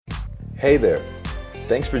Hey there.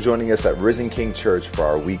 Thanks for joining us at Risen King Church for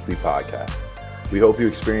our weekly podcast. We hope you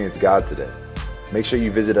experience God today. Make sure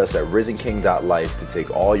you visit us at risenking.life to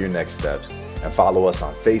take all your next steps and follow us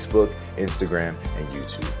on Facebook, Instagram, and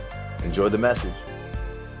YouTube. Enjoy the message.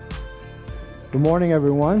 Good morning,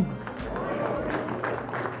 everyone.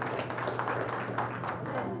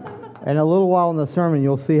 In a little while in the sermon,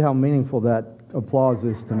 you'll see how meaningful that applause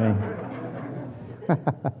is to me.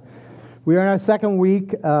 We are in our second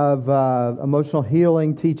week of emotional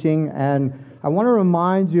healing teaching, and I want to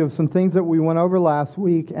remind you of some things that we went over last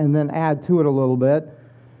week and then add to it a little bit.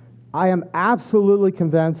 I am absolutely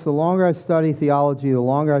convinced, the longer I study theology, the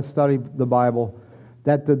longer I study the Bible,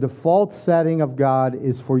 that the default setting of God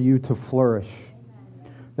is for you to flourish.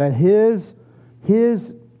 That His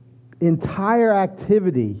entire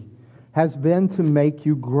activity has been to make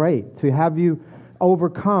you great, to have you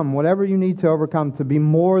overcome whatever you need to overcome, to be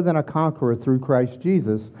more than a conqueror through Christ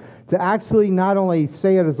Jesus, to actually not only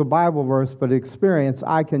say it as a Bible verse, but experience,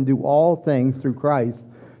 I can do all things through Christ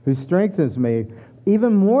who strengthens me.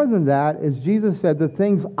 Even more than that, as Jesus said, the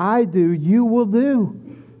things I do, you will do,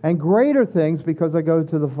 and greater things because I go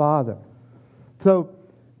to the Father. So,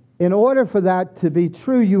 in order for that to be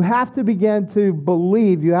true, you have to begin to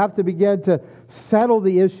believe, you have to begin to settle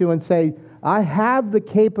the issue and say, I have the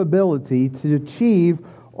capability to achieve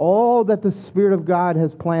all that the Spirit of God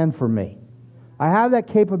has planned for me. I have that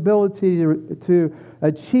capability to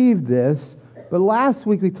achieve this. But last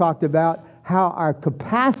week we talked about how our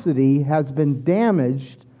capacity has been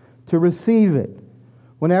damaged to receive it.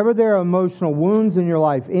 Whenever there are emotional wounds in your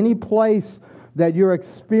life, any place that you're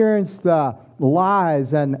experienced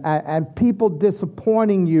lies and people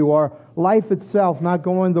disappointing you, or life itself not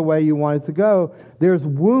going the way you want it to go, there's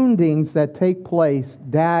woundings that take place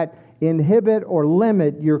that inhibit or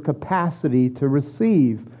limit your capacity to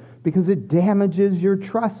receive because it damages your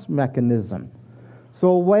trust mechanism. So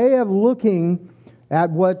a way of looking at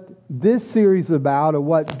what this series is about, or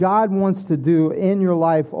what God wants to do in your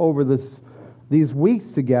life over these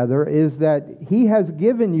weeks together, is that He has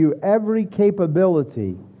given you every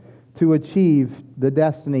capability to achieve the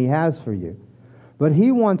destiny He has for you. But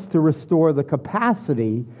He wants to restore the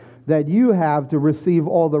capacity that you have to receive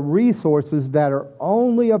all the resources that are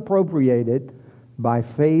only appropriated by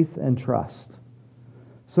faith and trust.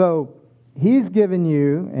 So He's given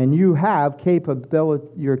you, and you have capability,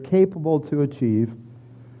 you're capable to achieve,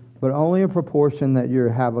 but only a proportion that you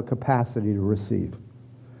have a capacity to receive.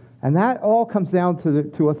 And that all comes down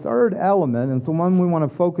to a third element, and it's the one we want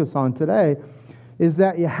to focus on today, is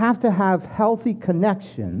that you have to have healthy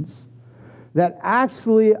connections that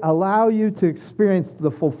actually allow you to experience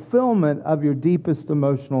the fulfillment of your deepest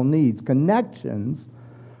emotional needs. Connections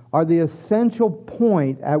are the essential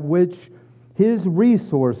point at which His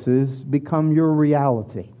resources become your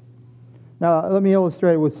reality. Now, let me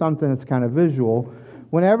illustrate it with something that's kind of visual.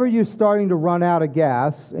 Whenever you're starting to run out of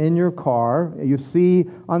gas in your car, you see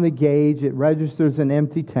on the gauge it registers an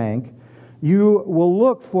empty tank, you will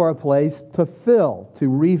look for a place to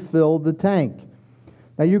refill the tank.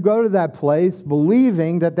 Now you go to that place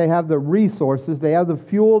believing that they have the resources, they have the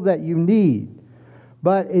fuel that you need.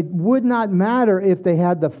 But it would not matter if they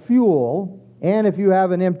had the fuel and if you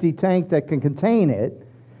have an empty tank that can contain it,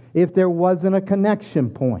 if there wasn't a connection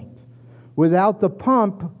point. Without the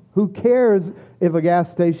pump, who cares if a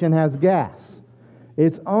gas station has gas?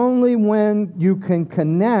 It's only when you can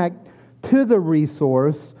connect to the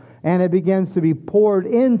resource and it begins to be poured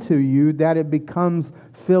into you that it becomes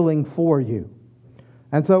filling for you.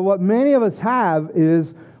 And so what many of us have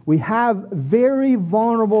is we have very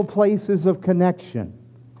vulnerable places of connection.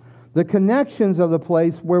 The connections are the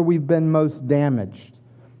place where we've been most damaged.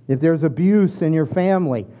 If there's abuse in your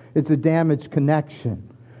family, it's a damaged connection.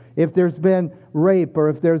 If there's been rape or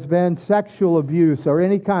if there's been sexual abuse or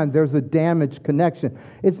any kind, there's a damaged connection.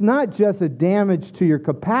 It's not just a damage to your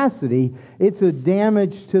capacity, it's a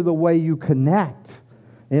damage to the way you connect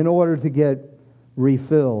in order to get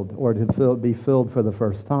refilled or to be filled for the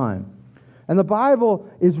first time. And the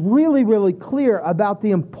Bible is really, really clear about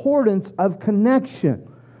the importance of connection.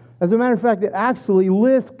 As a matter of fact, it actually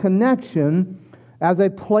lists connection as a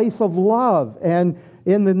place of love. And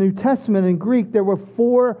in the New Testament in Greek, there were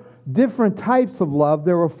 4 different types of love.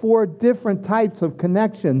 There were 4 different types of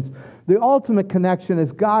connections. The ultimate connection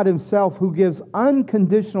is God Himself, who gives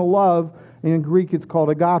unconditional love. And in Greek, it's called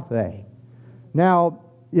agape. Now,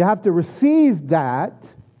 you have to receive that.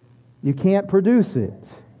 You can't produce it.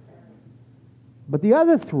 But the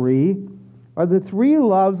other 3 are the 3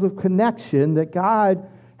 loves of connection that God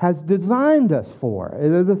has designed us for.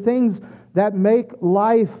 They're the things that make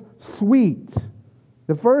life sweet.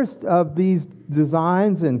 The first of these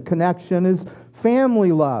designs and connection is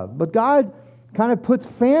family love. But God kind of puts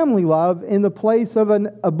family love in the place of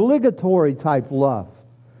an obligatory type love.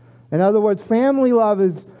 In other words, family love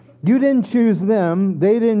is you didn't choose them,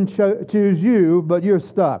 they didn't choose you, but you're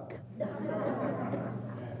stuck.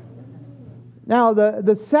 Now,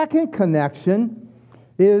 the second connection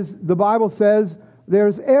is, the Bible says,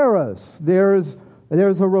 there's eros, there's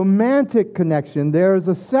a romantic connection, there's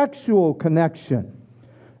a sexual connection.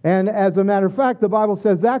 And as a matter of fact, the Bible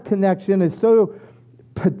says that connection is so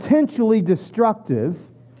potentially destructive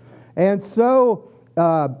and so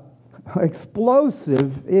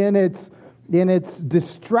explosive in its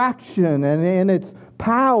distraction and in its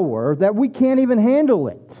power that we can't even handle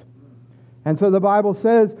it. And so the Bible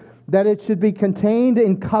says that it should be contained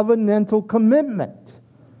in covenantal commitment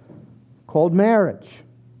called marriage.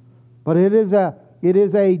 But it is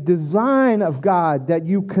a design of God that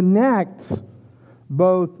you connect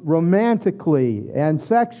both romantically and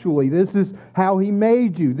sexually. This is how He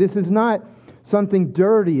made you. This is not something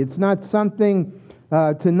dirty. It's not something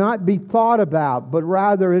to not be thought about, but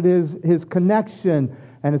rather it is His connection,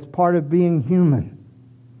 and it's part of being human.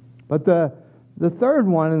 But the third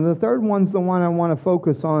one, and the third one's the one I want to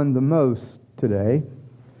focus on the most today,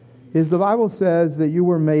 is the Bible says that you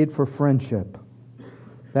were made for friendship.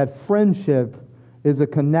 That friendship is a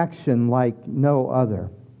connection like no other.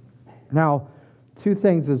 Now, two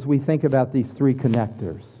things as we think about these three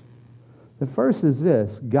connectors. The first is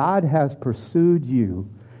this: God has pursued you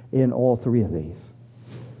in all three of these.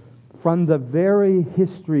 From the very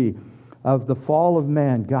history of the fall of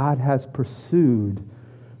man, God has pursued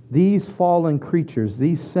these fallen creatures,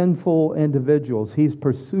 these sinful individuals. He's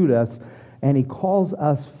pursued us, and He calls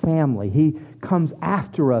us family. He comes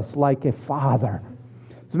after us like a father.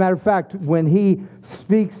 As a matter of fact, when He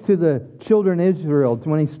speaks to the children of Israel,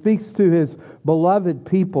 when He speaks to His beloved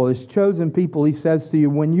people, His chosen people, He says to you,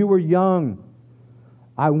 when you were young,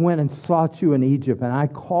 I went and sought you in Egypt, and I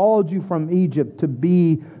called you from Egypt to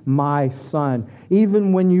be my son.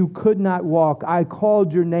 Even when you could not walk, I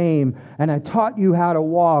called your name, and I taught you how to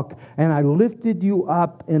walk, and I lifted you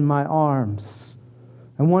up in my arms.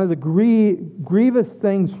 And one of the grievous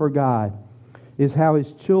things for God is how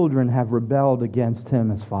His children have rebelled against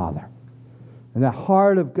Him as Father. And the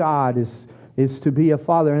heart of God is to be a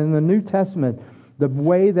father. And in the New Testament, the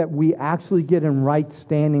way that we actually get in right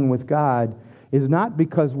standing with God is not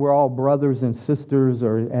because we're all brothers and sisters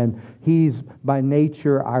and He's by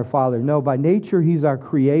nature our Father. No, by nature He's our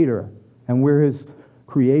Creator and we're His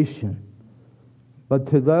creation. But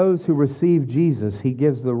to those who receive Jesus, He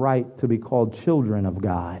gives the right to be called children of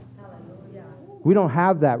God. Hallelujah. We don't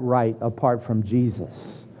have that right apart from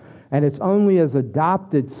Jesus. And it's only as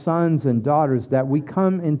adopted sons and daughters that we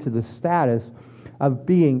come into the status of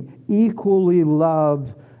being equally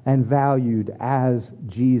loved and valued as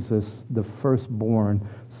Jesus, the firstborn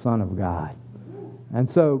Son of God. And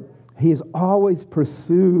so He has always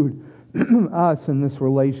pursued us in this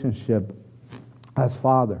relationship as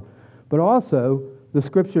Father. But also, the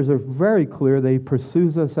Scriptures are very clear that He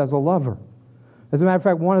pursues us as a lover. As a matter of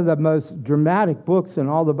fact, one of the most dramatic books in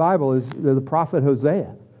all the Bible is the prophet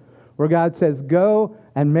Hosea, where God says, go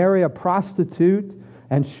and marry a prostitute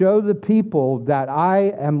and show the people that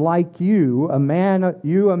I am like you, a man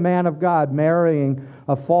of God, marrying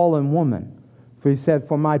a fallen woman. For He said,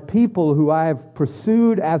 for my people who I have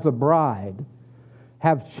pursued as a bride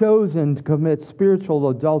have chosen to commit spiritual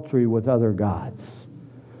adultery with other gods.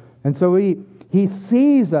 And so He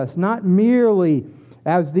sees us not merely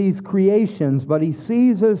as these creations, but He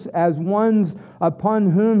sees us as ones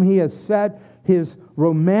upon whom He has set His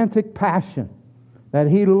romantic passion. That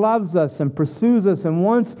He loves us and pursues us and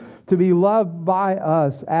wants to be loved by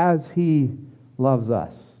us as He loves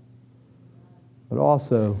us. But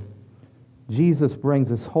also, Jesus brings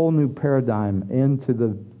this whole new paradigm into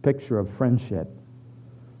the picture of friendship.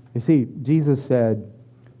 You see, Jesus said,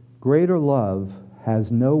 greater love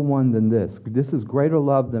has no one than this. This is greater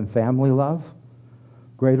love than family love,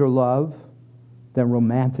 greater love than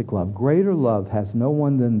romantic love. Greater love has no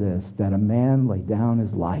one than this, that a man lay down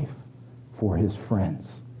his life for his friends.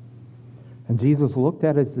 And Jesus looked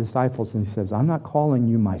at His disciples and He says, I'm not calling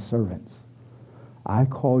you my servants. I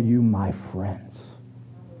call you my friends.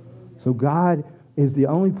 So God is the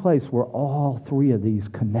only place where all three of these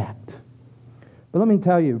connect. But let me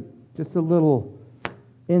tell you just a little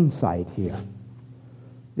insight here.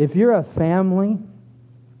 If you're a family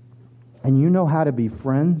and you know how to be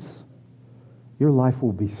friends, your life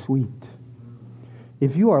will be sweet.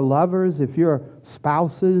 If you are lovers, if you're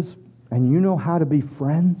spouses, and you know how to be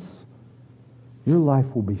friends, your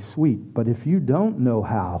life will be sweet. But if you don't know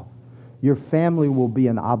how, your family will be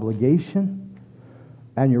an obligation,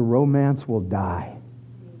 and your romance will die.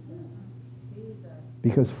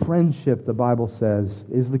 Because friendship, the Bible says,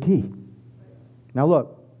 is the key. Now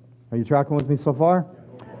look, are you tracking with me so far?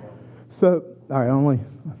 So, all right,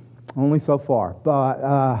 only so far. But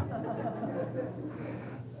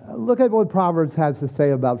look at what Proverbs has to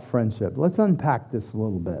say about friendship. Let's unpack this a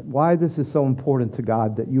little bit. Why this is so important to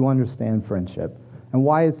God that you understand friendship, and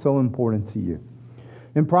why it's so important to you.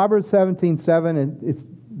 In Proverbs 17:7, it's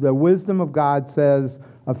the wisdom of God says,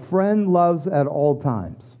 a friend loves at all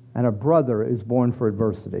times, and a brother is born for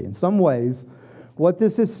adversity. In some ways, what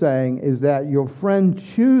this is saying is that your friend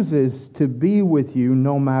chooses to be with you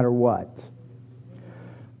no matter what.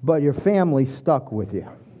 But your family's stuck with you.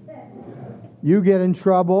 You get in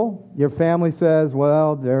trouble, your family says,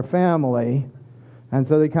 well, they're family, and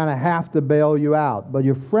so they kind of have to bail you out. But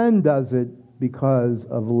your friend does it because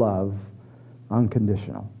of love,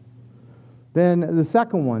 unconditional. Then the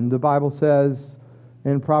second one, the Bible says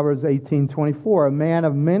in Proverbs 18:24, a man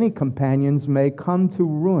of many companions may come to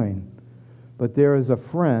ruin, but there is a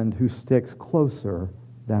friend who sticks closer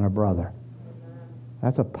than a brother.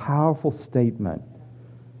 That's a powerful statement.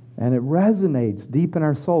 And it resonates deep in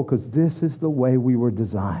our soul because this is the way we were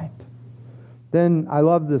designed. Then I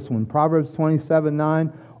love this one. Proverbs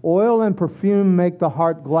 27:9. Oil and perfume make the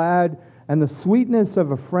heart glad, and the sweetness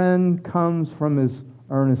of a friend comes from his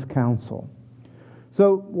earnest counsel.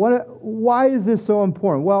 So why is this so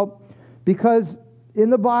important? Well, because in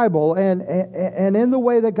the Bible and in the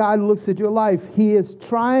way that God looks at your life, He is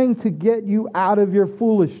trying to get you out of your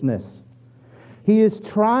foolishness. He is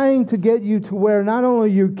trying to get you to where not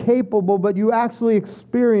only you're capable, but you actually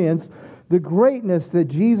experience the greatness that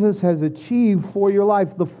Jesus has achieved for your life,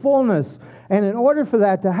 the fullness. And in order for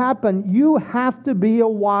that to happen, you have to be a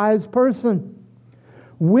wise person.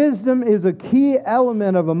 Wisdom is a key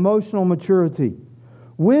element of emotional maturity.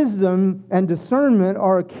 Wisdom and discernment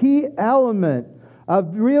are a key element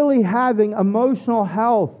of really having emotional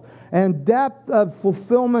health and depth of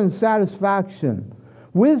fulfillment and satisfaction.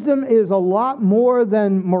 Wisdom is a lot more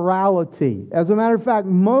than morality. As a matter of fact,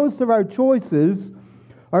 most of our choices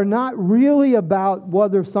are not really about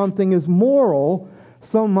whether something is moral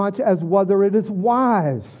so much as whether it is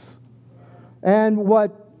wise. And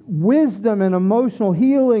what wisdom and emotional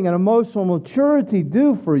healing and emotional maturity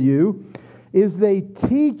do for you is they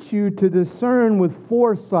teach you to discern with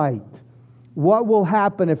foresight what will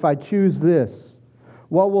happen if I choose this.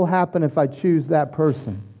 What will happen if I choose that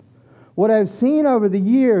person? What I've seen over the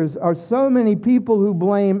years are so many people who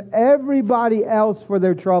blame everybody else for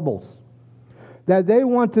their troubles, that they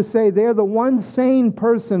want to say they're the one sane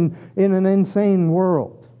person in an insane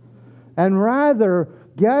world. And rather,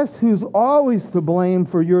 guess who's always to blame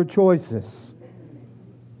for your choices?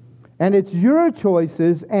 And it's your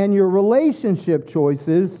choices and your relationship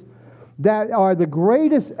choices that are the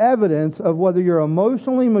greatest evidence of whether you're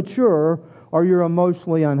emotionally mature or you're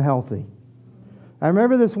emotionally unhealthy. I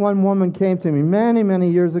remember this one woman came to me many,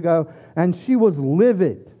 many years ago, and she was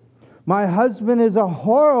livid. My husband is a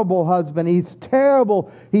horrible husband. He's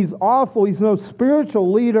terrible. He's awful. He's no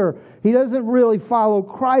spiritual leader. He doesn't really follow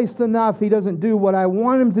Christ enough. He doesn't do what I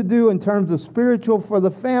want him to do in terms of spiritual for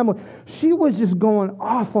the family. She was just going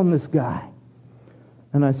off on this guy.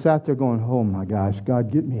 And I sat there going, oh my gosh,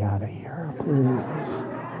 God, get me out of here, please.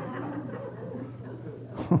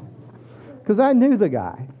 Because I knew the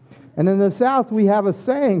guy. And in the South, we have a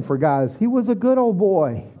saying for guys. He was a good old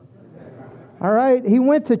boy. All right? He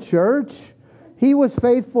went to church. He was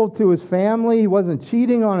faithful to his family. He wasn't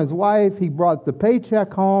cheating on his wife. He brought the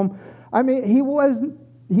paycheck home. I mean,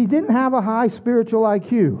 he didn't have a high spiritual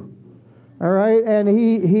IQ. All right? And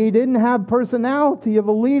he didn't have personality of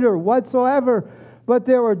a leader whatsoever. But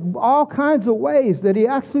there were all kinds of ways that he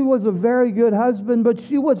actually was a very good husband, but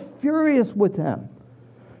she was furious with him.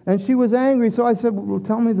 And she was angry, so I said, well,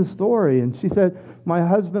 tell me the story. And she said, my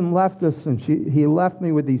husband left us, and he left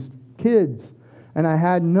me with these kids, and I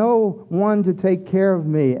had no one to take care of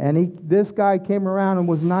me. And this guy came around and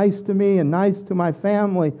was nice to me and nice to my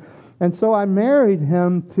family. And so I married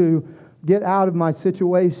him to get out of my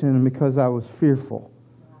situation because I was fearful.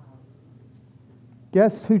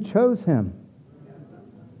 Guess who chose him?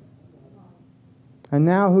 And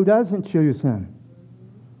now who doesn't choose him?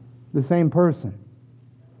 The same person.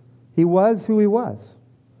 He was who he was.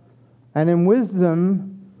 And in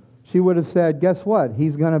wisdom, she would have said, guess what?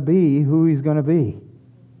 He's going to be who he's going to be.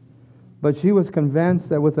 But she was convinced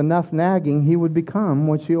that with enough nagging, he would become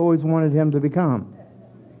what she always wanted him to become.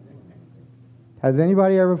 Has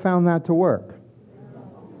anybody ever found that to work?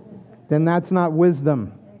 Then that's not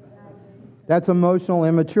wisdom. That's emotional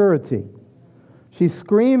immaturity. She's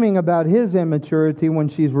screaming about his immaturity when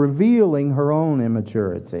she's revealing her own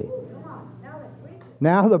immaturity.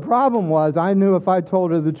 Now the problem was, I knew if I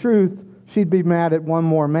told her the truth, she'd be mad at one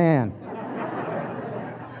more man.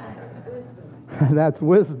 That's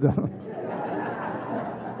wisdom.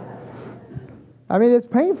 I mean, it's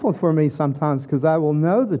painful for me sometimes because I will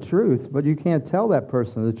know the truth, but you can't tell that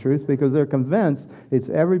person the truth because they're convinced it's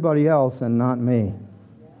everybody else and not me.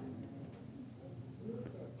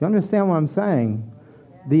 You understand what I'm saying?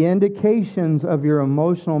 The indications of your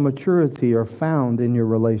emotional maturity are found in your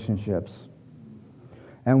relationships.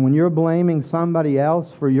 And when you're blaming somebody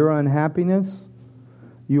else for your unhappiness,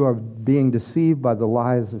 you are being deceived by the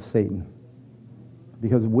lies of Satan.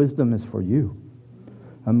 Because wisdom is for you.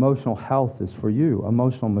 Emotional health is for you.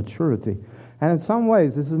 Emotional maturity. And in some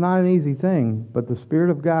ways, this is not an easy thing, but the Spirit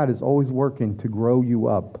of God is always working to grow you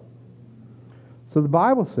up. So the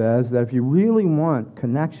Bible says that if you really want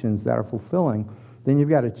connections that are fulfilling, then you've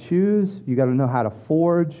got to choose, you've got to know how to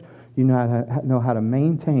forge, you know how to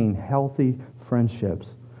maintain healthy friendships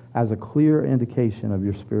as a clear indication of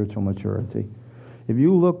your spiritual maturity. If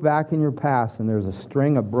you look back in your past and there's a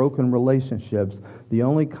string of broken relationships, the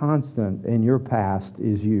only constant in your past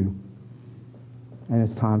is you. And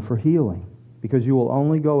it's time for healing, because you will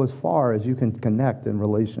only go as far as you can connect in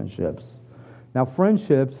relationships. Now,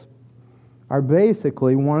 friendships are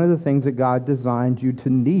basically one of the things that God designed you to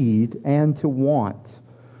need and to want.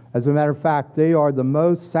 As a matter of fact, they are the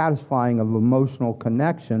most satisfying of emotional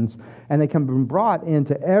connections, and they can be brought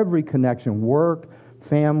into every connection, work,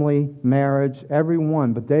 family, marriage, every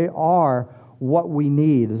one. But they are what we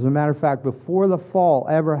need. As a matter of fact, before the fall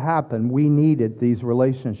ever happened, we needed these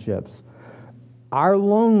relationships. Our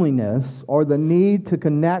loneliness or the need to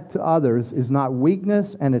connect to others is not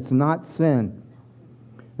weakness and it's not sin.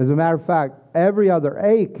 As a matter of fact, every other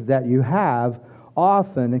ache that you have,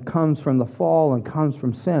 often it comes from the fall and comes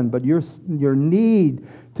from sin. But your need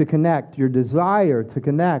to connect, your desire to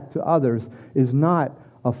connect to others is not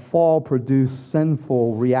a fall-produced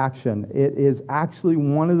sinful reaction. It is actually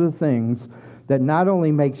one of the things that not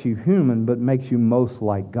only makes you human, but makes you most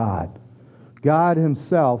like God. God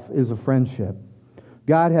Himself is a friendship.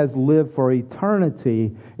 God has lived for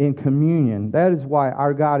eternity in communion. That is why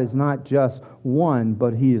our God is not just one,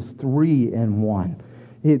 but He is three in one.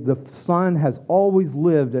 The Son has always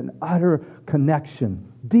lived in utter connection,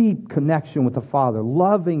 deep connection with the Father,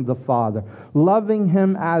 loving the Father, loving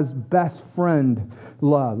Him as best friend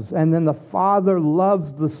loves. And then the Father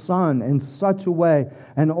loves the Son in such a way,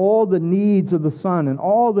 and all the needs of the Son and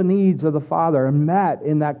all the needs of the Father are met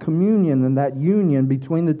in that communion and that union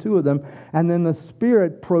between the two of them. And then the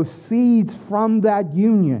Spirit proceeds from that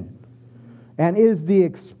union and is the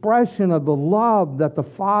expression of the love that the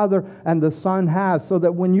Father and the Son have, so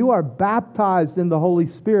that when you are baptized in the Holy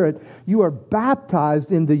Spirit, you are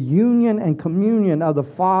baptized in the union and communion of the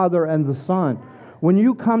Father and the Son. When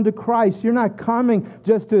you come to Christ, you're not coming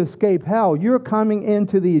just to escape hell. You're coming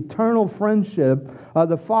into the eternal friendship of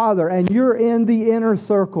the Father, and you're in the inner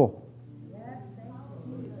circle.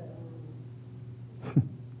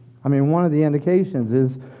 I mean, one of the indications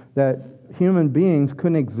is that human beings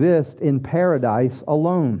couldn't exist in paradise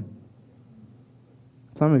alone.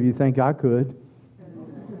 Some of you think I could.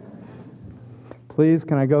 Please,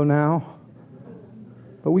 can I go now?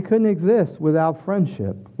 But we couldn't exist without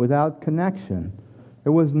friendship, without connection. It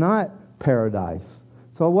was not paradise.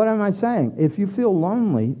 So what am I saying? If you feel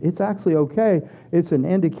lonely, it's actually okay. It's an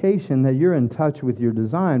indication that you're in touch with your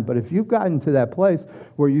design. But if you've gotten to that place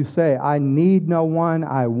where you say, I need no one,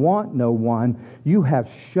 I want no one, you have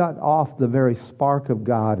shut off the very spark of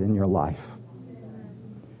God in your life.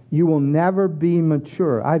 You will never be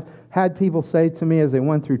mature. I've had people say to me as they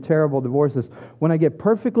went through terrible divorces, when I get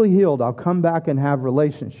perfectly healed, I'll come back and have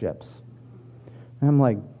relationships. And I'm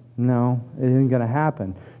like, no, it isn't going to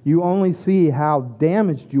happen. You only see how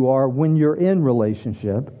damaged you are when you're in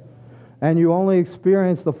relationship, and you only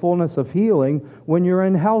experience the fullness of healing when you're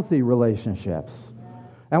in healthy relationships.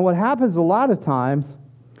 And what happens a lot of times,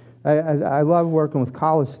 I love working with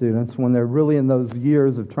college students when they're really in those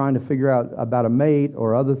years of trying to figure out about a mate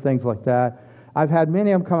or other things like that. I've had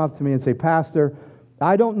many of them come up to me and say, Pastor,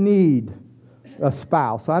 I don't need a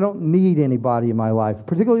spouse. I don't need anybody in my life,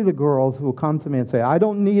 particularly the girls who will come to me and say, I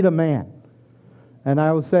don't need a man. And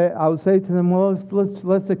I would say to them, well,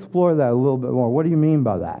 let's explore that a little bit more. What do you mean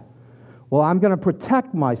by that? Well, I'm going to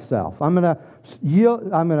protect myself. I'm going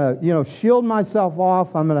to shield myself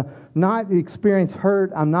off. I'm going to not experience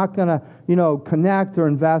hurt. I'm not going to, connect or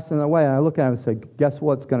invest in that way. And I look at them and say, guess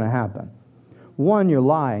what's going to happen? One, you're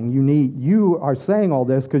lying. You are saying all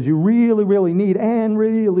this because you really, really need and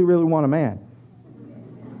really, really want a man.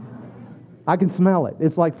 I can smell it.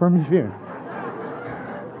 It's like perfume.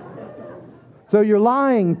 So you're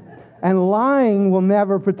lying, and lying will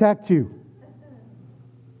never protect you.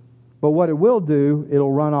 But what it will do,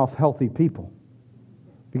 it'll run off healthy people.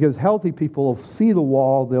 Because healthy people will see the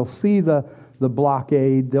wall, they'll see the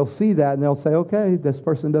blockade, they'll see that, and they'll say, okay, this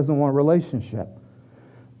person doesn't want a relationship.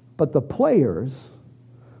 But the players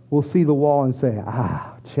will see the wall and say,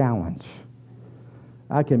 challenge.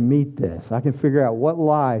 I can meet this. I can figure out what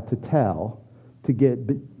lie to tell to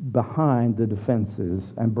get behind the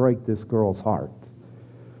defenses and break this girl's heart.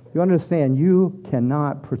 You understand, you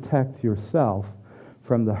cannot protect yourself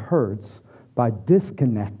from the hurts by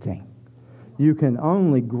disconnecting. You can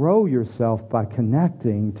only grow yourself by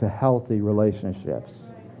connecting to healthy relationships.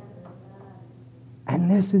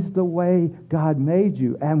 And this is the way God made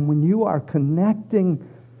you. And when you are connecting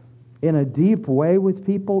in a deep way with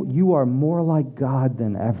people, you are more like God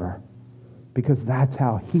than ever. Because that's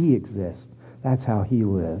how He exists. That's how He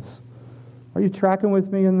lives. Are you tracking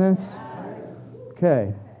with me in this?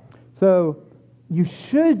 Okay. So you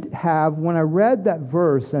should have, when I read that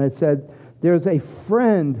verse and it said, there's a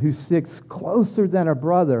friend who sticks closer than a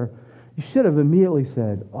brother, you should have immediately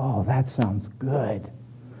said, oh, that sounds good.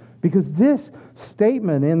 Because this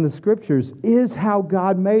statement in the Scriptures is how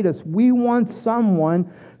God made us. We want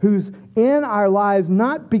someone who's in our lives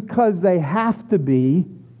not because they have to be,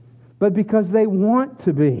 but because they want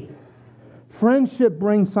to be. Friendship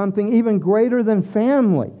brings something even greater than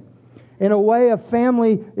family. In a way, a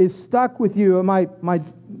family is stuck with you.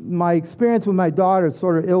 My experience with my daughter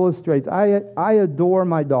sort of illustrates. I adore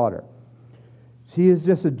my daughter. She is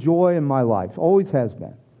just a joy in my life. Always has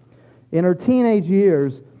been. In her teenage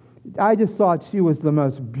years, I just thought she was the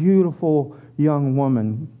most beautiful young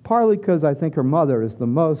woman. Partly because I think her mother is the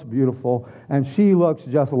most beautiful, and she looks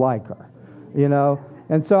just like her. You know?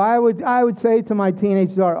 And so I would say to my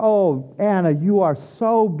teenage daughter, oh, Anna, you are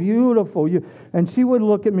so beautiful. And she would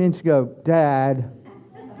look at me and she'd go, Dad,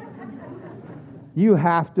 you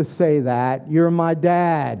have to say that. You're my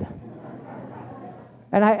dad.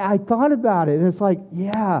 And I thought about it, and it's like,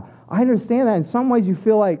 yeah, I understand that. In some ways you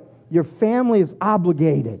feel like your family is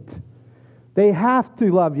obligated. They have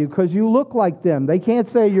to love you because you look like them. They can't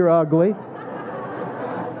say you're ugly.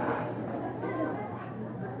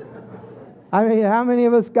 I mean, how many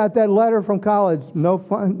of us got that letter from college? No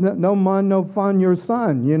fun, no fun, your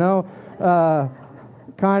son, you know,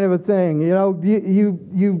 kind of a thing. You know,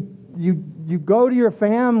 you go to your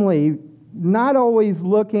family not always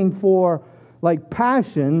looking for like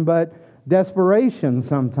passion, but desperation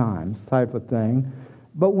sometimes type of thing.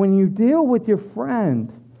 But when you deal with your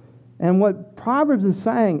friend, and what Proverbs is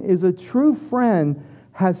saying is a true friend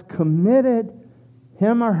has committed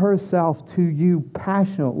him or herself to you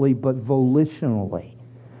passionately but volitionally.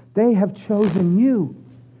 They have chosen you.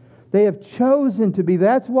 They have chosen to be.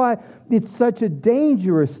 That's why it's such a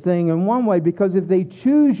dangerous thing in one way, because if they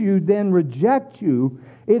choose you, then reject you,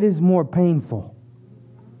 it is more painful.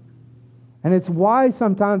 And it's why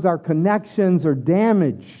sometimes our connections are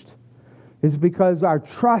damaged, is because our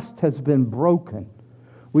trust has been broken.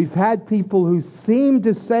 We've had people who seem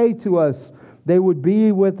to say to us they would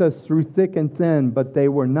be with us through thick and thin, but they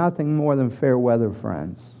were nothing more than fair weather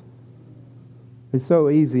friends. It's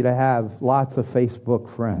so easy to have lots of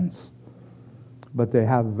Facebook friends, but they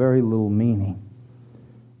have very little meaning.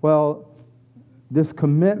 Well, this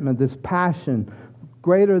commitment, this passion,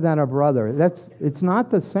 greater than a brother, it's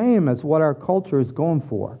not the same as what our culture is going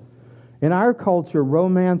for. In our culture,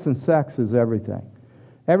 romance and sex is everything.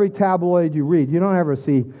 Every tabloid you read, you don't ever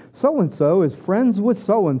see so-and-so is friends with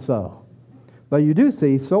so-and-so. But you do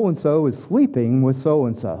see so-and-so is sleeping with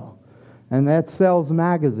so-and-so. And that sells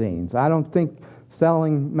magazines. I don't think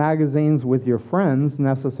selling magazines with your friends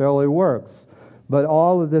necessarily works. But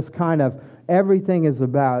all of this kind of, everything is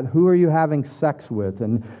about who are you having sex with?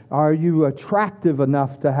 And are you attractive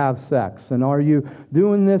enough to have sex? And are you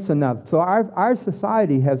doing this enough? So our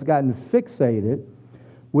society has gotten fixated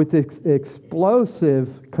with this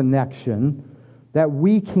explosive connection that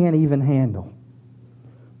we can't even handle.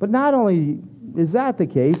 But not only is that the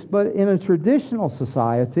case, but in a traditional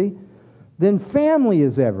society, then family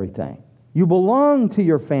is everything. You belong to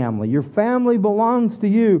your family. Your family belongs to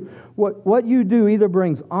you. What you do either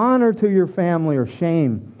brings honor to your family or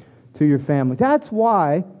shame to your family. That's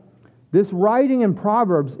why this writing in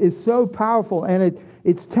Proverbs is so powerful, and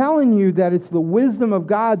it's telling you that it's the wisdom of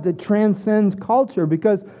God that transcends culture,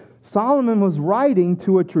 because Solomon was writing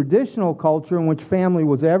to a traditional culture in which family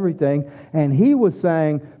was everything, and he was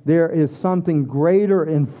saying there is something greater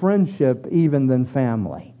in friendship even than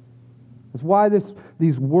family. That's why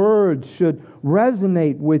these words should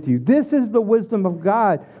resonate with you. This is the wisdom of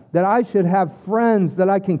God. that I should have friends that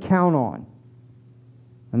I can count on.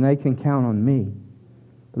 And they can count on me.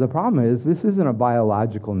 But the problem is, this isn't a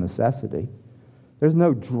biological necessity. There's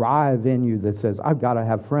no drive in you that says, I've got to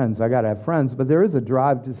have friends, I've got to have friends. But there is a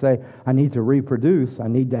drive to say, I need to reproduce, I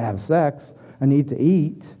need to have sex, I need to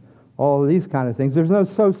eat, all of these kind of things. There's no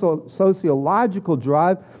sociological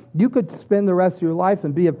drive. You could spend the rest of your life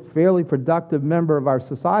and be a fairly productive member of our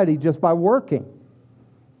society just by working.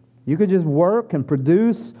 You could just work and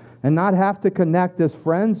produce and not have to connect as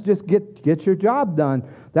friends. Just get your job done.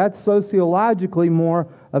 That's sociologically more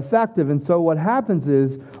effective. And so what happens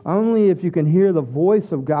is, only if you can hear the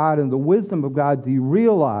voice of God and the wisdom of God do you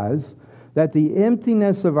realize that the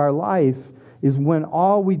emptiness of our life is when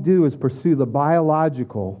all we do is pursue the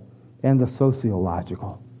biological and the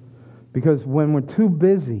sociological. Because when we're too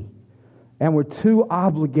busy and we're too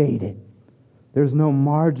obligated, there's no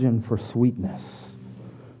margin for sweetness.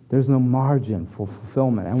 There's no margin for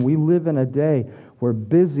fulfillment. And we live in a day where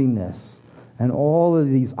busyness and all of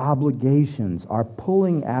these obligations are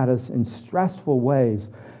pulling at us in stressful ways,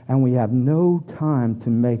 and we have no time to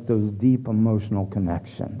make those deep emotional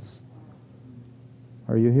connections.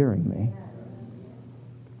 Are you hearing me?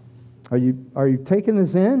 Are you taking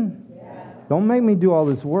this in? Yeah. Don't make me do all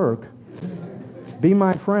this work. Be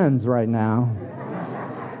my friends right now.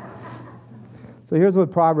 So here's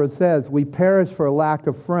what Proverbs says: we perish for a lack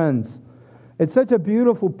of friends. It's such a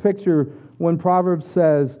beautiful picture when Proverbs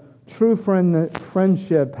says true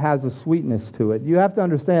friendship has a sweetness to it. You have to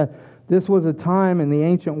understand, this was a time in the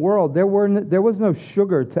ancient world, there was no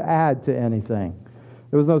sugar to add to anything.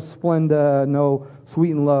 There was no Splenda, no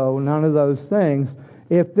Sweet and Low, none of those things.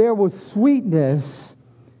 If there was sweetness,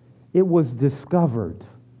 it was discovered.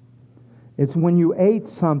 It's when you ate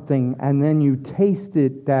something and then you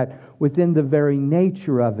tasted that within the very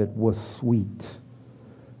nature of it was sweet.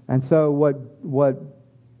 And so what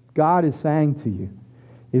God is saying to you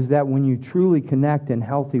is that when you truly connect in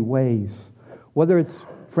healthy ways, whether it's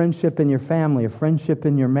friendship in your family, or friendship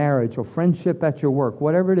in your marriage, or friendship at your work,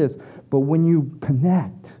 whatever it is, but when you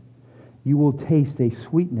connect, you will taste a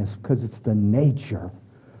sweetness because it's the nature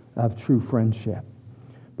of true friendship.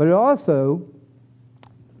 But it also,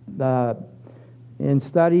 in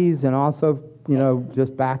studies and also,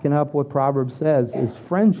 just backing up what Proverbs says, is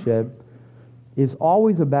friendship is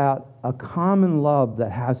always about a common love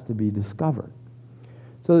that has to be discovered.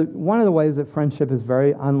 So one of the ways that friendship is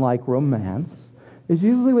very unlike romance is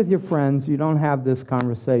usually with your friends, you don't have this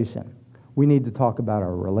conversation. We need to talk about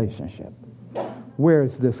our relationship. Where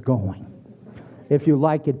is this going? If you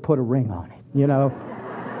like it, put a ring on it, you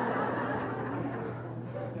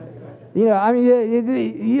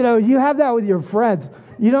have that with your friends.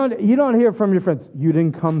 You don't hear from your friends, you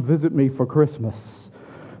didn't come visit me for Christmas.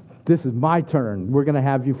 This is my turn. We're going to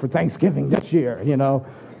have you for Thanksgiving this year,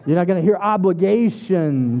 You're not going to hear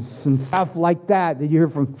obligations and stuff like that you hear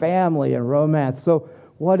from family and romance. So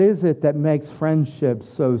what is it that makes friendship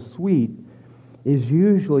so sweet is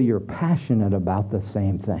usually you're passionate about the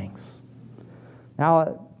same things.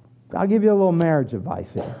 Now, I'll give you a little marriage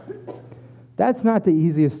advice here. That's not the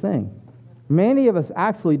easiest thing. Many of us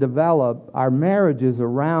actually develop our marriages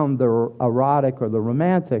around the erotic or the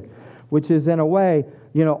romantic, which is in a way,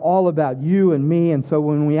 all about you and me. And so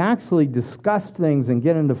when we actually discuss things and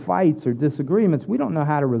get into fights or disagreements, we don't know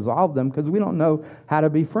how to resolve them because we don't know how to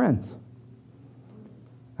be friends.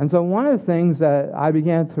 And so one of the things that I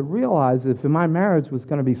began to realize, if my marriage was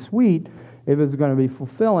going to be sweet, if it was going to be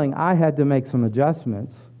fulfilling, I had to make some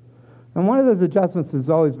adjustments. And one of those adjustments has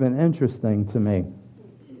always been interesting to me.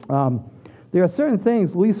 There are certain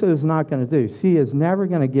things Lisa is not going to do. She is never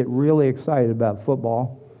going to get really excited about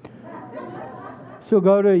football. She'll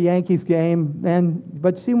go to a Yankees game,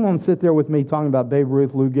 but she won't sit there with me talking about Babe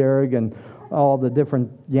Ruth, Lou Gehrig, and all the different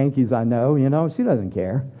Yankees I know. She doesn't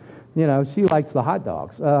care. She likes the hot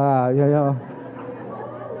dogs. That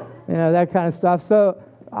kind of stuff. So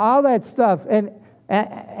all that stuff, and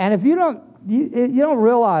if you don't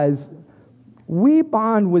realize, we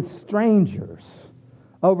bond with strangers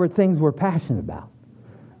over things we're passionate about.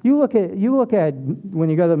 You look at when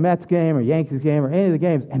you go to the Mets game or Yankees game or any of the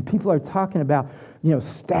games, and people are talking about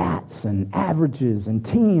stats and averages and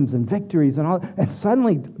teams and victories and all, and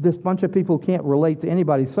suddenly this bunch of people who can't relate to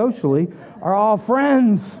anybody socially are all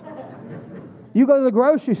friends. You go to the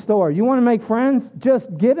grocery store, you want to make friends?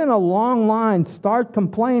 Just get in a long line, start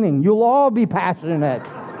complaining. You'll all be passionate.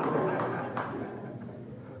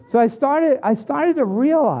 So I started to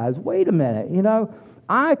realize, wait a minute,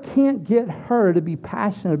 I can't get her to be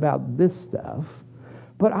passionate about this stuff,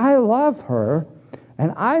 but I love her,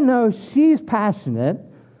 and I know she's passionate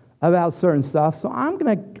about certain stuff, so I'm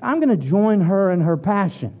gonna join her in her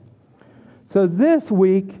passion. So this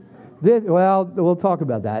week, we'll talk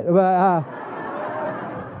about that.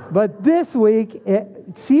 But this week,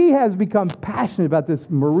 she has become passionate about this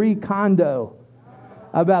Marie Kondo,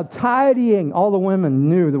 about tidying. All the women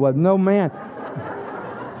knew there was no man.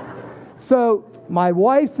 So my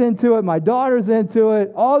wife's into it, my daughter's into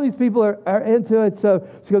it, all these people are into it. So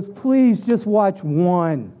she goes, please just watch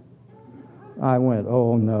one. I went,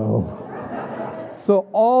 oh no. So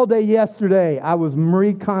all day yesterday, I was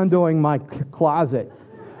Marie Kondoing my closet.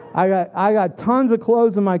 I got tons of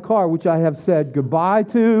clothes in my car, which I have said goodbye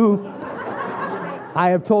to. I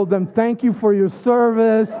have told them, thank you for your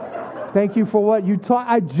service. Thank you for what you taught.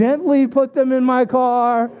 I gently put them in my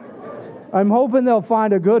car. I'm hoping they'll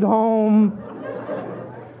find a good home.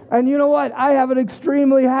 And you know what? I have an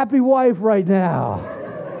extremely happy wife right now.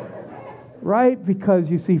 Right? Because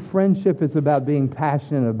you see, friendship is about being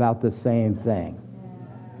passionate about the same thing.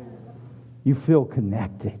 You feel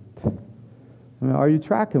connected. I mean, are you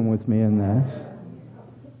tracking with me in this?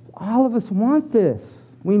 All of us want this.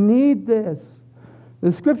 We need this.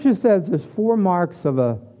 The scripture says there's 4 marks of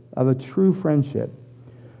a true friendship.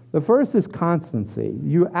 The first is constancy.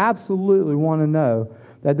 You absolutely want to know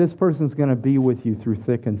that this person's going to be with you through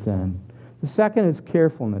thick and thin. The second is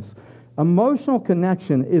carefulness. Emotional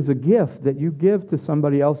connection is a gift that you give to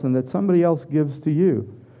somebody else and that somebody else gives to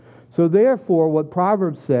you. So therefore, what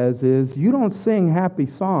Proverbs says is, you don't sing happy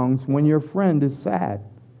songs when your friend is sad.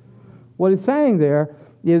 What it's saying there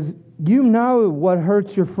is, you know what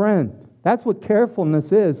hurts your friend. That's what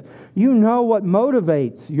carefulness is. You know what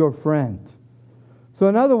motivates your friend. So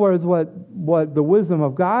in other words, what the wisdom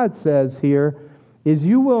of God says here is,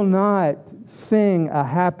 you will not sing a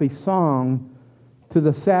happy song to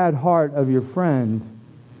the sad heart of your friend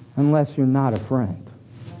unless you're not a friend.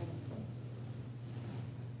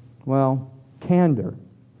 Well, candor.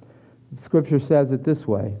 Scripture says it this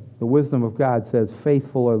way. The wisdom of God says,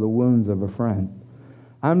 faithful are the wounds of a friend.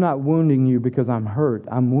 I'm not wounding you because I'm hurt.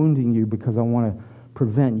 I'm wounding you because I want to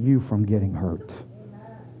prevent you from getting hurt.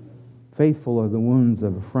 Faithful are the wounds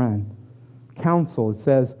of a friend. Counsel, it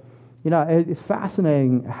says, it's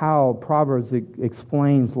fascinating how Proverbs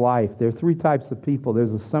explains life. There are 3 types of people.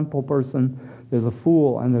 There's a simple person, there's a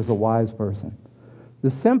fool, and there's a wise person. The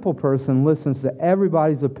simple person listens to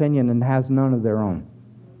everybody's opinion and has none of their own.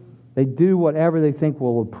 They do whatever they think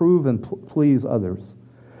will approve and please others.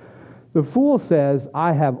 The fool says,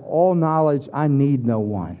 I have all knowledge, I need no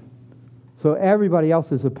one. So everybody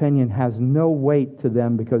else's opinion has no weight to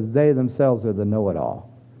them because they themselves are the know-it-all.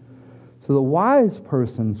 So the wise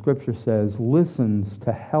person, Scripture says, listens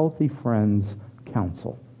to healthy friends'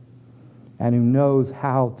 counsel and who knows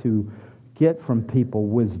how to get from people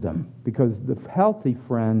wisdom, because the healthy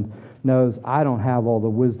friend knows, I don't have all the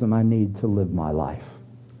wisdom I need to live my life.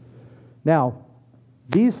 Now,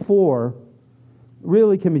 these 4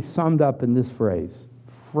 really can be summed up in this phrase.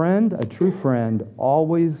 Friend, a true friend,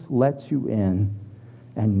 always lets you in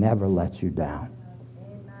and never lets you down.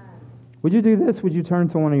 Amen. Would you do this? Would you turn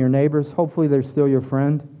to one of your neighbors? Hopefully they're still your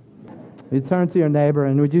friend. You turn to your neighbor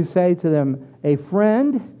and would you say to them, a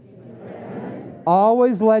friend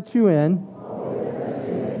always lets you in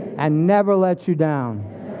and never lets you down.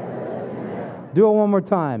 Do it one more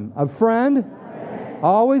time. A friend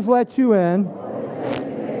always lets you in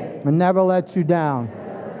and never lets you down.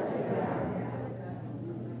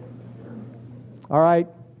 All right.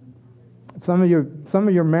 Some of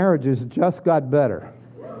your marriages just got better.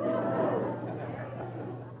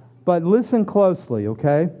 But listen closely,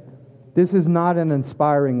 okay? This is not an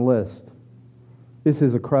inspiring list. This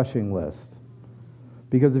is a crushing list.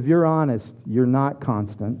 Because if you're honest, you're not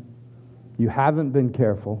constant. You haven't been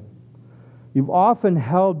careful. You've often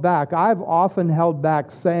held back. I've often held back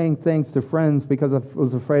saying things to friends because I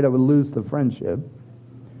was afraid I would lose the friendship.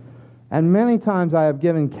 And many times I have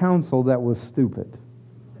given counsel that was stupid.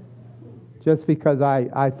 Just because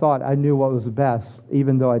I thought I knew what was best,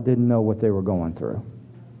 even though I didn't know what they were going through.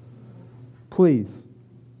 Please,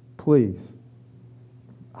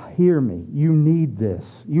 hear me. You need this.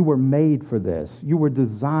 You were made for this. You were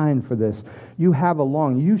designed for this. You have a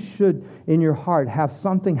longing. You should, in your heart, have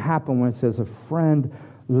something happen when it says a friend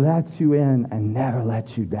lets you in and never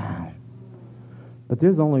lets you down. But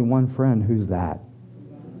there's only one friend who's that.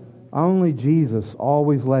 Only Jesus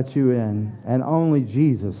always lets you in, and only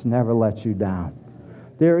Jesus never lets you down.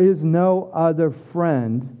 There is no other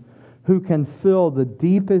friend who can fill the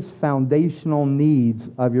deepest foundational needs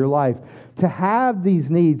of your life. To have these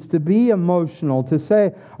needs, to be emotional, to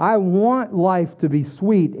say, I want life to be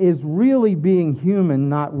sweet, is really being human,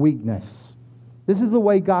 not weakness. This is the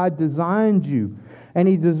way God designed you. And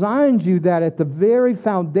He designed you that at the very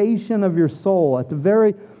foundation of your soul, at the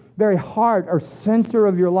very very heart or center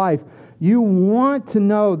of your life, you want to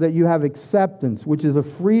know that you have acceptance, which is a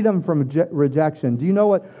freedom from rejection. Do you know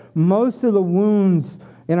what? Most of the wounds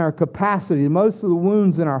in our capacity, most of the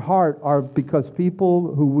wounds in our heart are because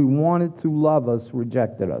people who we wanted to love us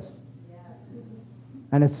rejected us.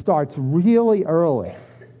 And it starts really early.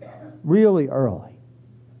 Really early.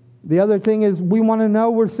 The other thing is we want to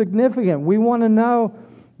know we're significant. We want to know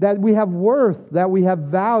that we have worth, that we have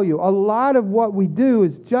value. A lot of what we do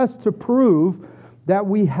is just to prove that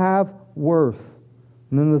we have worth.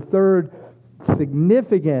 And then the third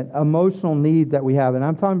significant emotional need that we have, and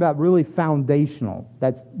I'm talking about really foundational,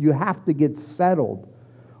 that's you have to get settled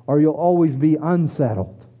or you'll always be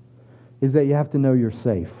unsettled, is that you have to know you're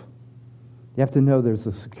safe. You have to know there's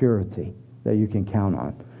a security that you can count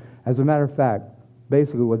on. As a matter of fact,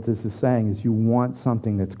 basically what this is saying is you want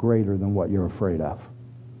something that's greater than what you're afraid of.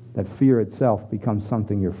 That fear itself becomes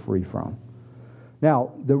something you're free from.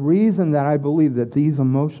 Now, the reason that I believe that these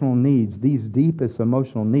emotional needs, these deepest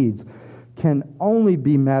emotional needs, can only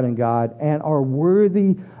be met in God and are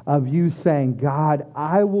worthy of you saying, God,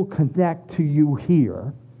 I will connect to you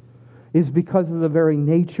here, is because of the very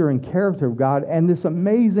nature and character of God and this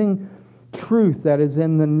amazing truth that is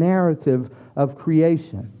in the narrative of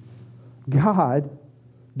creation. God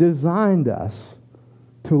designed us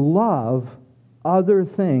to love other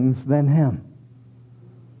things than Him.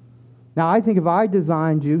 Now, I think if I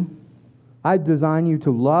designed you, I'd design you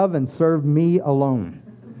to love and serve me alone.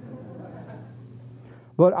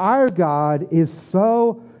 But our God is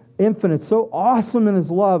so infinite, so awesome in His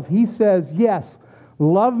love. He says, yes,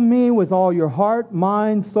 love me with all your heart,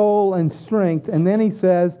 mind, soul, and strength. And then He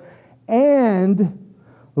says, and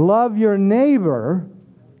love your neighbor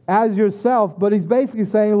as yourself. But He's basically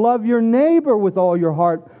saying, love your neighbor with all your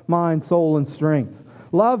heart, mind, soul, and strength.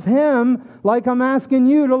 Love him like I'm asking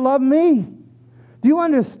you to love me. Do you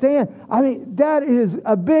understand? I mean, that is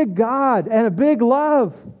a big God and a big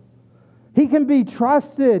love. He can be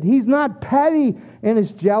trusted. He's not petty in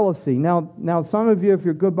His jealousy. Now, some of you, if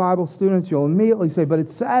you're good Bible students, you'll immediately say, but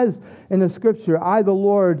it says in the Scripture, I, the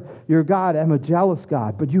Lord, your God, am a jealous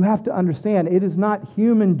God. But you have to understand, it is not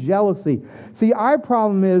human jealousy. See, our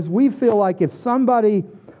problem is we feel like if somebody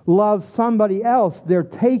loves somebody else, they're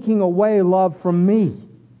taking away love from me.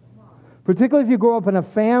 Particularly if you grow up in a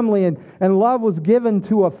family and love was given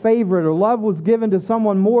to a favorite or love was given to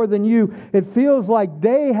someone more than you, it feels like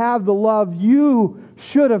they have the love you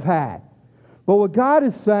should have had. But what God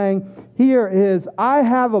is saying here is, I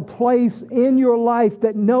have a place in your life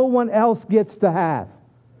that no one else gets to have.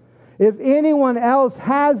 If anyone else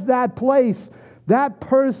has that place, that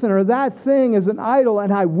person or that thing is an idol,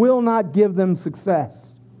 and I will not give them success.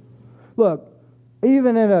 Look,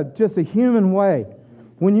 even in just a human way,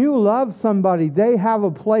 when you love somebody, they have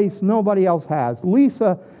a place nobody else has.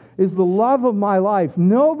 Lisa is the love of my life.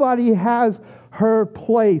 Nobody has her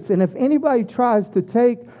place. And if anybody tries to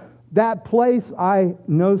take that place, I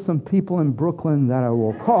know some people in Brooklyn that I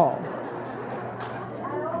will call.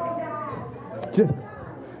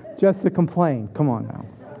 Just to complain. Come on now.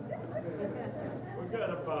 Forget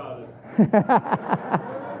about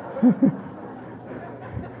it.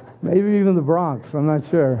 Maybe even the Bronx. I'm not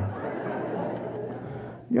sure.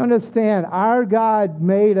 You understand, our God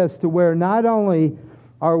made us to where not only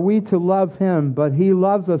are we to love Him, but He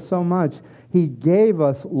loves us so much, He gave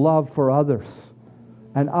us love for others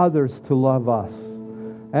and others to love us.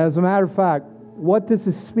 And as a matter of fact, what this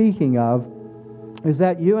is speaking of is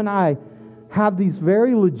that you and I have these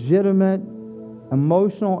very legitimate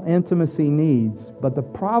emotional intimacy needs, but the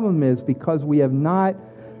problem is because we have not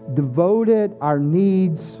devoted our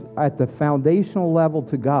needs at the foundational level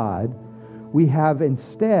to God, we have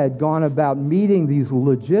instead gone about meeting these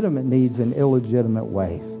legitimate needs in illegitimate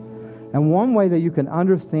ways. And one way that you can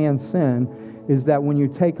understand sin is that when you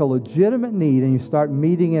take a legitimate need and you start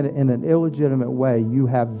meeting it in an illegitimate way, you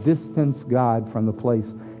have distanced God from the place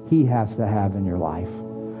He has to have in your life.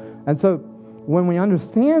 And so when we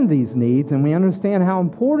understand these needs and we understand how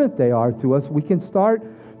important they are to us, we can start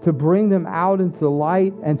to bring them out into the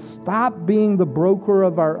light and stop being the broker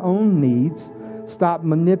of our own needs, stop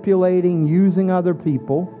manipulating, using other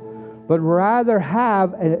people, but rather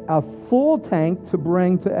have a full tank to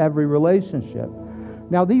bring to every relationship.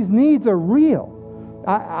 Now, these needs are real.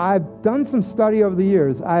 I've done some study over the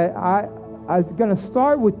years. I'm going to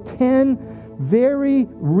start with 10 very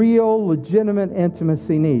real, legitimate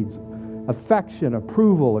intimacy needs. Affection,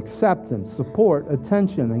 approval, acceptance, support,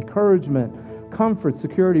 attention, encouragement, comfort,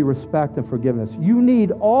 security, respect, and forgiveness. You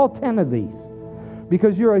need all 10 of these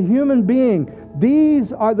because you're a human being.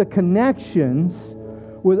 These are the connections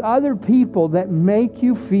with other people that make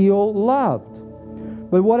you feel loved.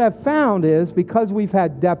 But what I've found is because we've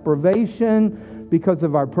had deprivation, because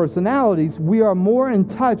of our personalities, we are more in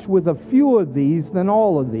touch with a few of these than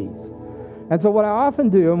all of these. And so what I often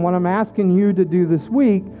do, and what I'm asking you to do this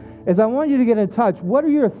week, is I want you to get in touch. What are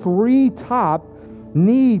your 3 top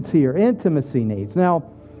needs here, intimacy needs? Now,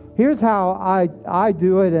 here's how I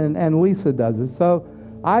do it, and Lisa does it. So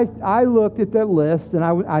I looked at that list, and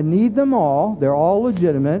I need them all. They're all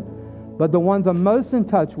legitimate. But the ones I'm most in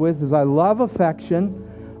touch with is I love affection.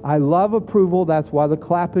 I love approval. That's why the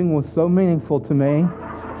clapping was so meaningful to me.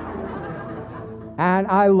 And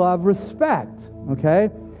I love respect. Okay?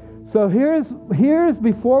 So here's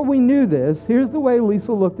before we knew this, here's the way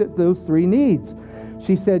Lisa looked at those 3 needs.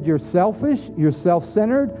 She said, you're selfish, you're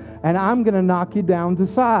self-centered, and I'm going to knock you down to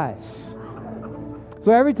size.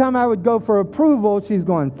 So every time I would go for approval, she's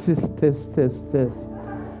going, tis, tis, tis, tis.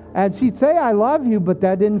 And she'd say, I love you, but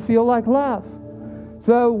that didn't feel like love.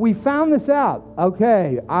 So we found this out.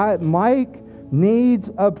 Okay, Mike needs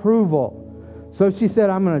approval. So she said,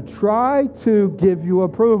 I'm going to try to give you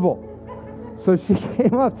approval. So she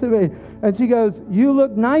came up to me and she goes, you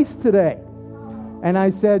look nice today. And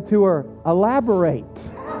I said to her, elaborate.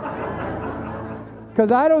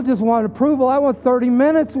 Because I don't just want approval, I want 30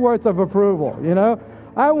 minutes worth of approval, you know.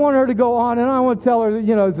 I want her to go on and I want to tell her,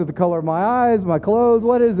 you know, is it the color of my eyes, my clothes,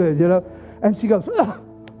 what is it, you know. And she goes, ugh.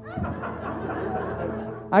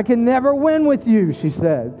 I can never win with you, she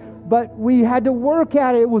said. But we had to work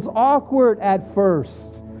at it. It was awkward at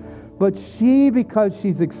first. But she, because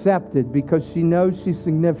she's accepted, because she knows she's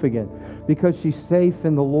significant, because she's safe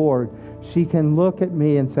in the Lord, she can look at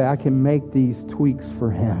me and say, I can make these tweaks for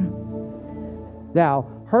him. Now,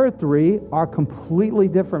 her 3 are completely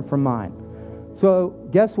different from mine. So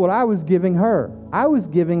guess what I was giving her? I was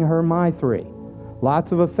giving her my 3.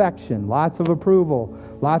 Lots of affection, lots of approval,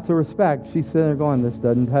 lots of respect. She's sitting there going, this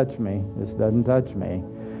doesn't touch me. This doesn't touch me.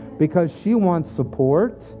 Because she wants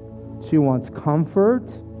support, she wants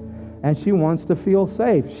comfort, and she wants to feel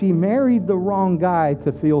safe. She married the wrong guy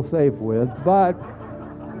to feel safe with, but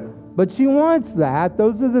she wants that.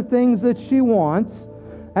 Those are the things that she wants.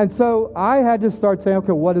 And so I had to start saying,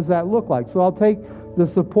 okay, what does that look like? So I'll take the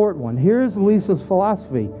support one. Here's Lisa's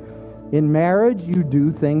philosophy. In marriage, you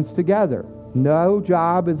do things together. No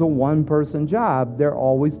job is a one-person job. They're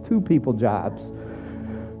always 2 people jobs.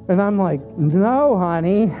 And I'm like, no,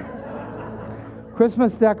 honey.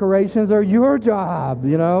 Christmas decorations are your job,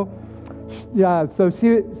 you know. Yeah, so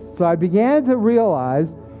I began to realize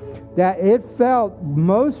that it felt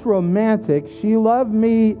most romantic. She loved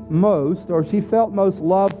me most, or she felt most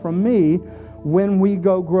love from me when we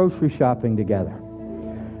go grocery shopping together.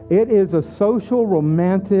 It is a social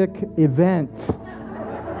romantic event.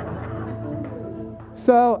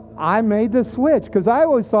 So I made the switch because I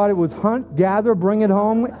always thought it was hunt, gather, bring it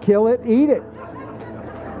home, kill it, eat it.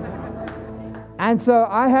 And so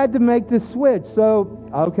I had to make this switch. So,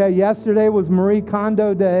 okay, yesterday was Marie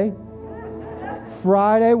Kondo Day.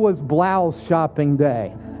 Friday was blouse shopping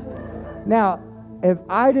day. Now, if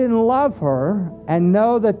I didn't love her and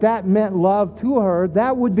know that that meant love to her,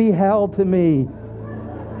 that would be hell to me.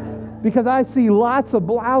 Because I see lots of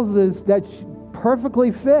blouses that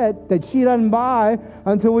perfectly fit that she doesn't buy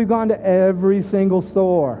until we've gone to every single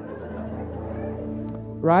store.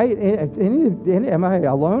 Right? Am I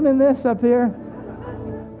alone in this up here?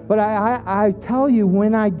 But I tell you,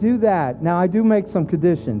 when I do that, now I do make some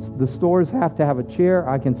conditions. The stores have to have a chair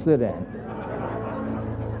I can sit in.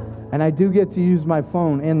 And I do get to use my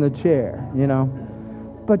phone in the chair, you know.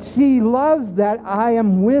 But she loves that I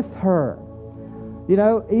am with her. You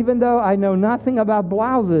know, even though I know nothing about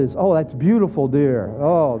blouses. Oh, that's beautiful, dear.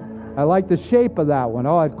 Oh, I like the shape of that one.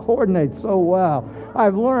 Oh, it coordinates so well.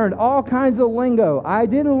 I've learned all kinds of lingo. I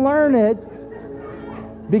didn't learn it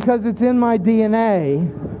because it's in my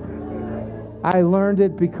DNA. I learned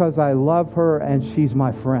it because I love her and she's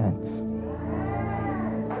my friend.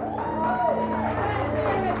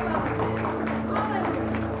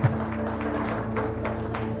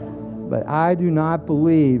 But I do not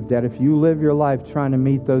believe that if you live your life trying to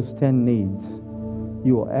meet those 10 needs,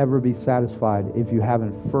 you will ever be satisfied if you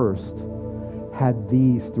haven't first had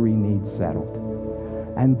these 3 needs settled.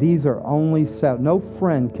 And these are only settled. No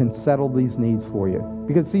friend can settle these needs for you.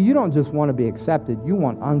 Because, see, you don't just want to be accepted. You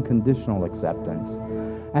want unconditional acceptance.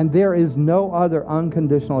 And there is no other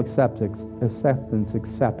unconditional acceptance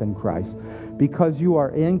except in Christ. Because you are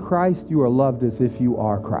in Christ, you are loved as if you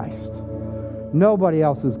are Christ. Nobody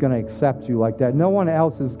else is going to accept you like that. No one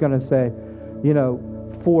else is going to say, you know,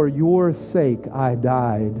 for your sake I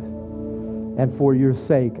died, and for your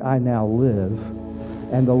sake I now live.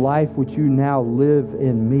 And the life which you now live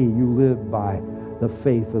in me, you live by the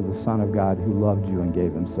faith of the Son of God who loved you and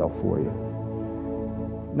gave himself for you.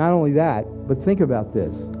 Not only that, but think about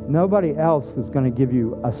this. Nobody else is going to give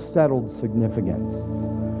you a settled significance.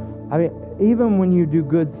 I mean, even when you do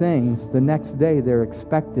good things, the next day they're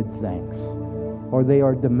expected things, or they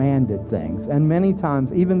are demanded things. And many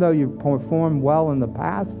times, even though you've performed well in the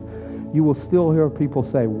past, you will still hear people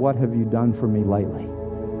say, "What have you done for me lately?"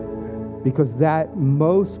 Because that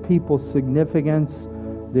most people's significance,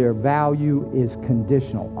 their value is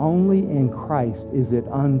conditional. Only in Christ is it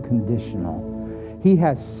unconditional. He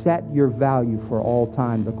has set your value for all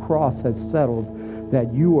time. The cross has settled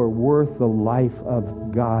that you are worth the life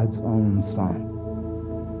of God's own Son.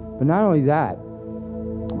 But not only that,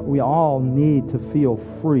 we all need to feel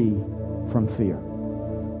free from fear.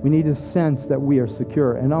 We need to sense that we are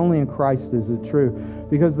secure, and only in Christ is it true.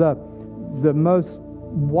 Because the most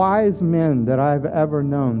wise men that I've ever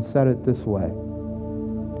known said it this way: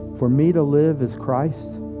 "For me to live is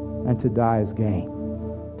Christ, and to die is gain.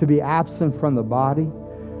 To be absent from the body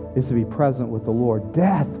is to be present with the Lord."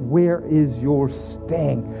 Death, where is your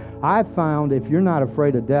sting? I found if you're not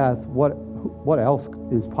afraid of death, what else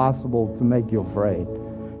is possible to make you afraid?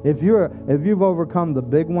 If you've overcome the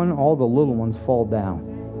big one, all the little ones fall down.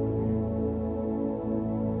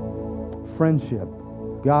 Friendship.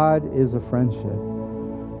 God is a friendship.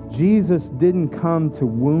 Jesus didn't come to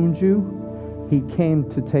wound you. He came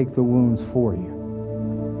to take the wounds for you.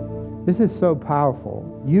 This is so powerful.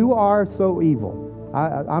 You are so evil.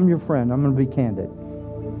 I'm your friend. I'm going to be candid.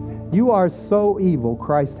 You are so evil,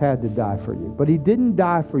 Christ had to die for you. But he didn't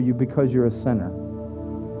die for you because you're a sinner.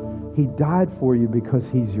 He died for you because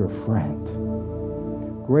he's your friend.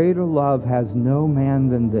 Greater love has no man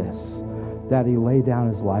than this, that he laid down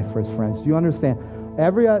his life for his friends. Do you understand?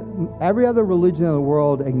 Every other religion in the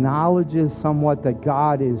world acknowledges somewhat that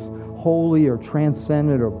God is holy or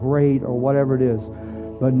transcendent or great or whatever it is.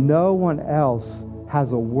 But no one else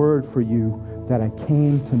has a word for you that I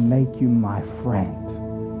came to make you my friend.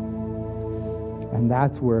 And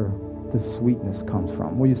that's where the sweetness comes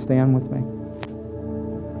from. Will you stand with me?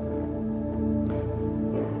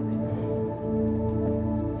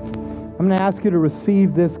 I'm going to ask you to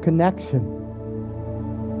receive this connection.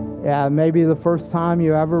 Yeah, maybe the first time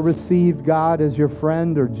you ever received God as your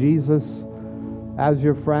friend or Jesus as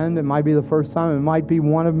your friend. It might be the first time. It might be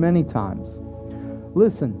one of many times.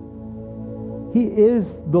 Listen, he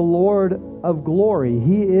is the Lord of glory.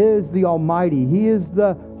 He is the Almighty. He is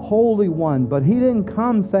the Holy One. But he didn't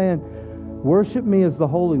come saying, "Worship me as the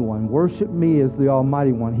Holy One. Worship me as the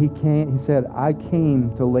Almighty One." He said, "I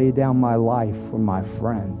came to lay down my life for my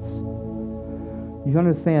friends." You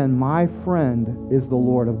understand, my friend is the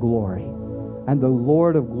Lord of glory. And the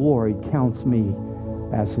Lord of glory counts me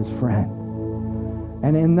as his friend.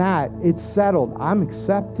 And in that, it's settled. I'm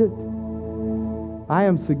accepted. I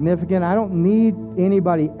am significant. I don't need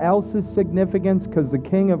anybody else's significance, because the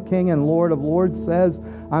King of Kings and Lord of Lords says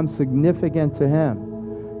I'm significant to him.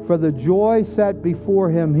 For the joy set before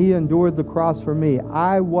him, he endured the cross for me.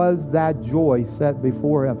 I was that joy set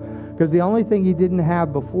before him. Because the only thing he didn't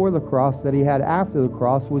have before the cross that he had after the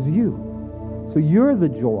cross was you. So you're the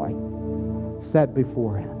joy set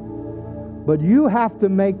before him. But you have to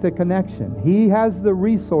make the connection. He has the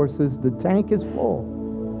resources. The tank is full.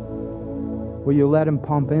 Will you let him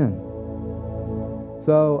pump in?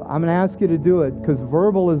 So I'm going to ask you to do it, because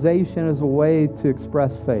verbalization is a way to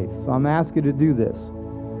express faith. So I'm going to ask you to do this.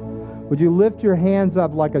 Would you lift your hands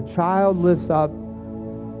up like a child lifts up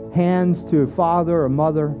hands to a father or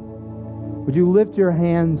mother? Would you lift your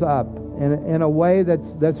hands up in a way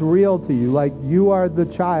that's real to you, like you are the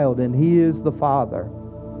child and he is the father?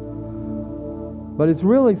 But it's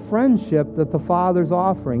really friendship that the Father's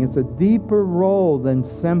offering. It's a deeper role than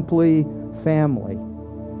simply family.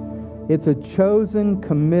 It's a chosen,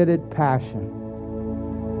 committed passion.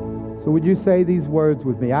 So would you say these words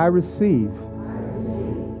with me? I receive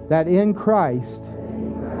that in Christ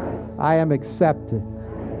I am accepted.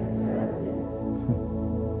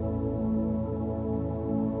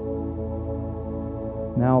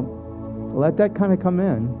 Now, let that kind of come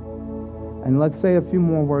in, and let's say a few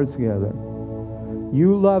more words together.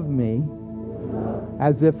 You love me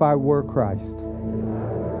as if I were Christ.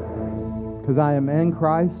 Because I am in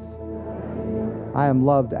Christ, I am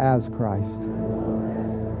loved as Christ.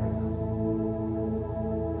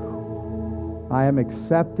 I am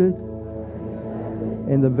accepted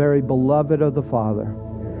in the very beloved of the Father.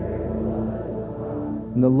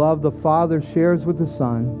 And the love the Father shares with the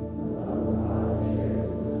Son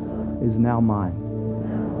is now mine,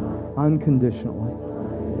 unconditionally,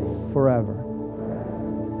 forever.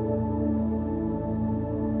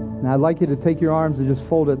 Now I'd like you to take your arms and just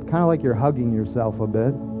fold it, kind of like you're hugging yourself a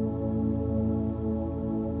bit.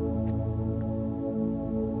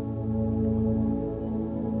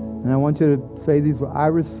 And I want you to say these words. I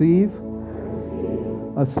receive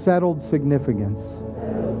a settled significance.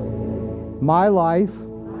 My life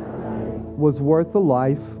was worth the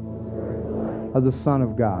life of the Son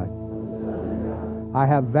of God. I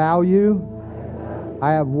have value.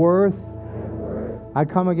 I have worth. I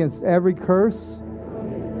come against every curse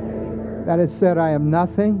that has said I am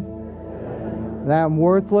nothing, that I am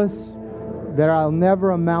worthless, that I'll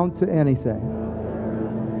never amount to anything.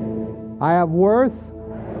 I have worth.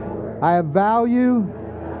 I have value.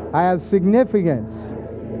 I have significance.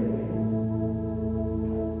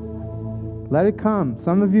 Let it come.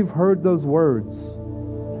 Some of you have heard those words.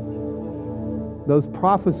 Those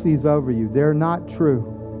prophecies over you. They're not true.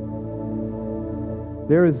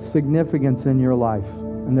 There is significance in your life,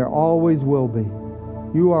 and there always will be.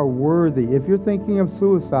 You are worthy. If you're thinking of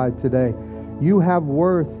suicide today, you have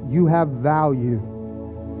worth. You have value.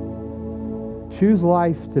 Choose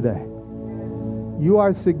life today. You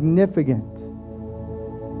are significant.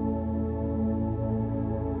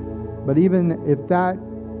 But even if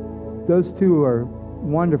those two are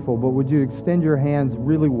wonderful, but would you extend your hands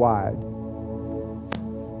really wide?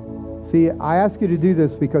 See, I ask you to do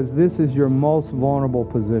this because this is your most vulnerable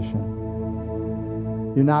position.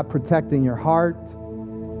 You're not protecting your heart.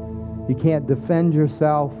 You can't defend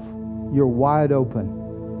yourself. You're wide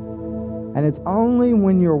open. And it's only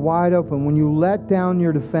when you're wide open, when you let down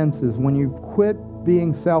your defenses, when you quit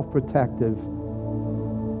being self-protective,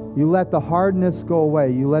 you let the hardness go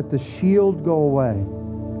away. You let the shield go away.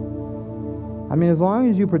 I mean, as long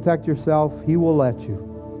as you protect yourself, He will let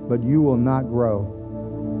you. But you will not grow.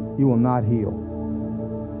 You will not heal.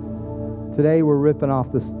 Today we're ripping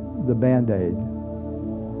off the Band-Aid.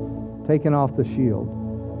 Taking off the shield.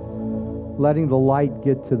 Letting the light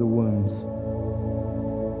get to the wounds.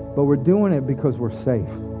 But we're doing it because we're safe.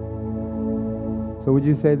 So would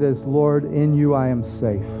you say this? Lord, in you I am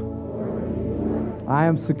safe. I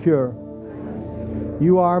am secure.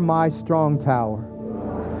 You are my strong tower.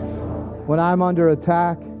 When I'm under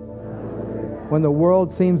attack, when the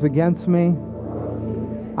world seems against me,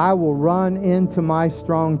 I will run into my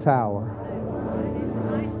strong tower.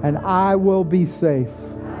 And I will be safe.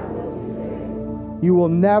 You will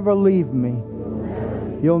never leave me.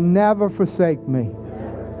 You'll never forsake me.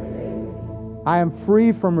 I am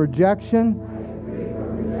free from rejection.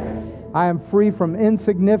 I am free from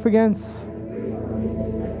insignificance.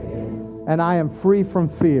 And I am free from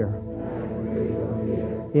fear.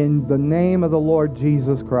 In the name of the Lord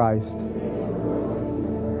Jesus Christ.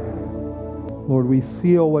 Lord, we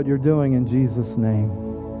seal what you're doing in Jesus' name.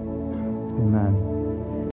 Amen.